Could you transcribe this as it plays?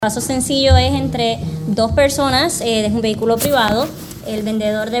Traspaso sencillo es entre dos personas, es un vehículo privado. El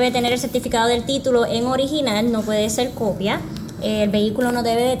vendedor debe tener el certificado del título en original, no puede ser copia. El vehículo no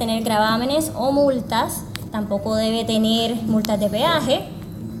debe de tener gravámenes o multas, tampoco debe tener multas de peaje,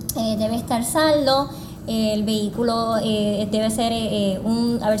 debe estar saldo. El vehículo debe ser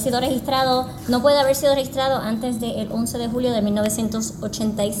haber sido registrado, no puede haber sido registrado antes del 11 de julio de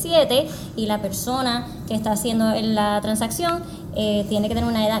 1987 y la persona que está haciendo la transacción tiene que tener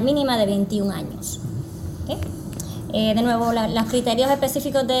una edad mínima de 21 años. ¿Okay? De nuevo, los criterios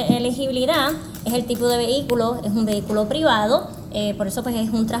específicos de elegibilidad es el tipo de vehículo, es un vehículo privado, por eso pues es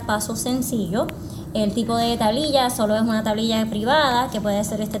un traspaso sencillo. El tipo de tablilla solo es una tablilla privada que puede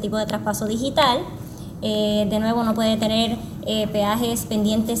ser este tipo de traspaso digital. De nuevo, no puede tener peajes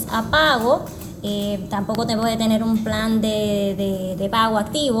pendientes a pago, tampoco puede tener un plan de pago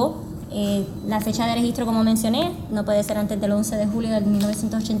activo. La fecha de registro, como mencioné, no puede ser antes del 11 de julio de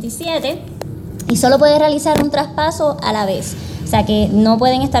 1987 y solo puede realizar un traspaso a la vez. O sea que no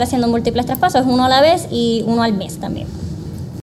pueden estar haciendo múltiples traspasos, es uno a la vez y uno al mes también.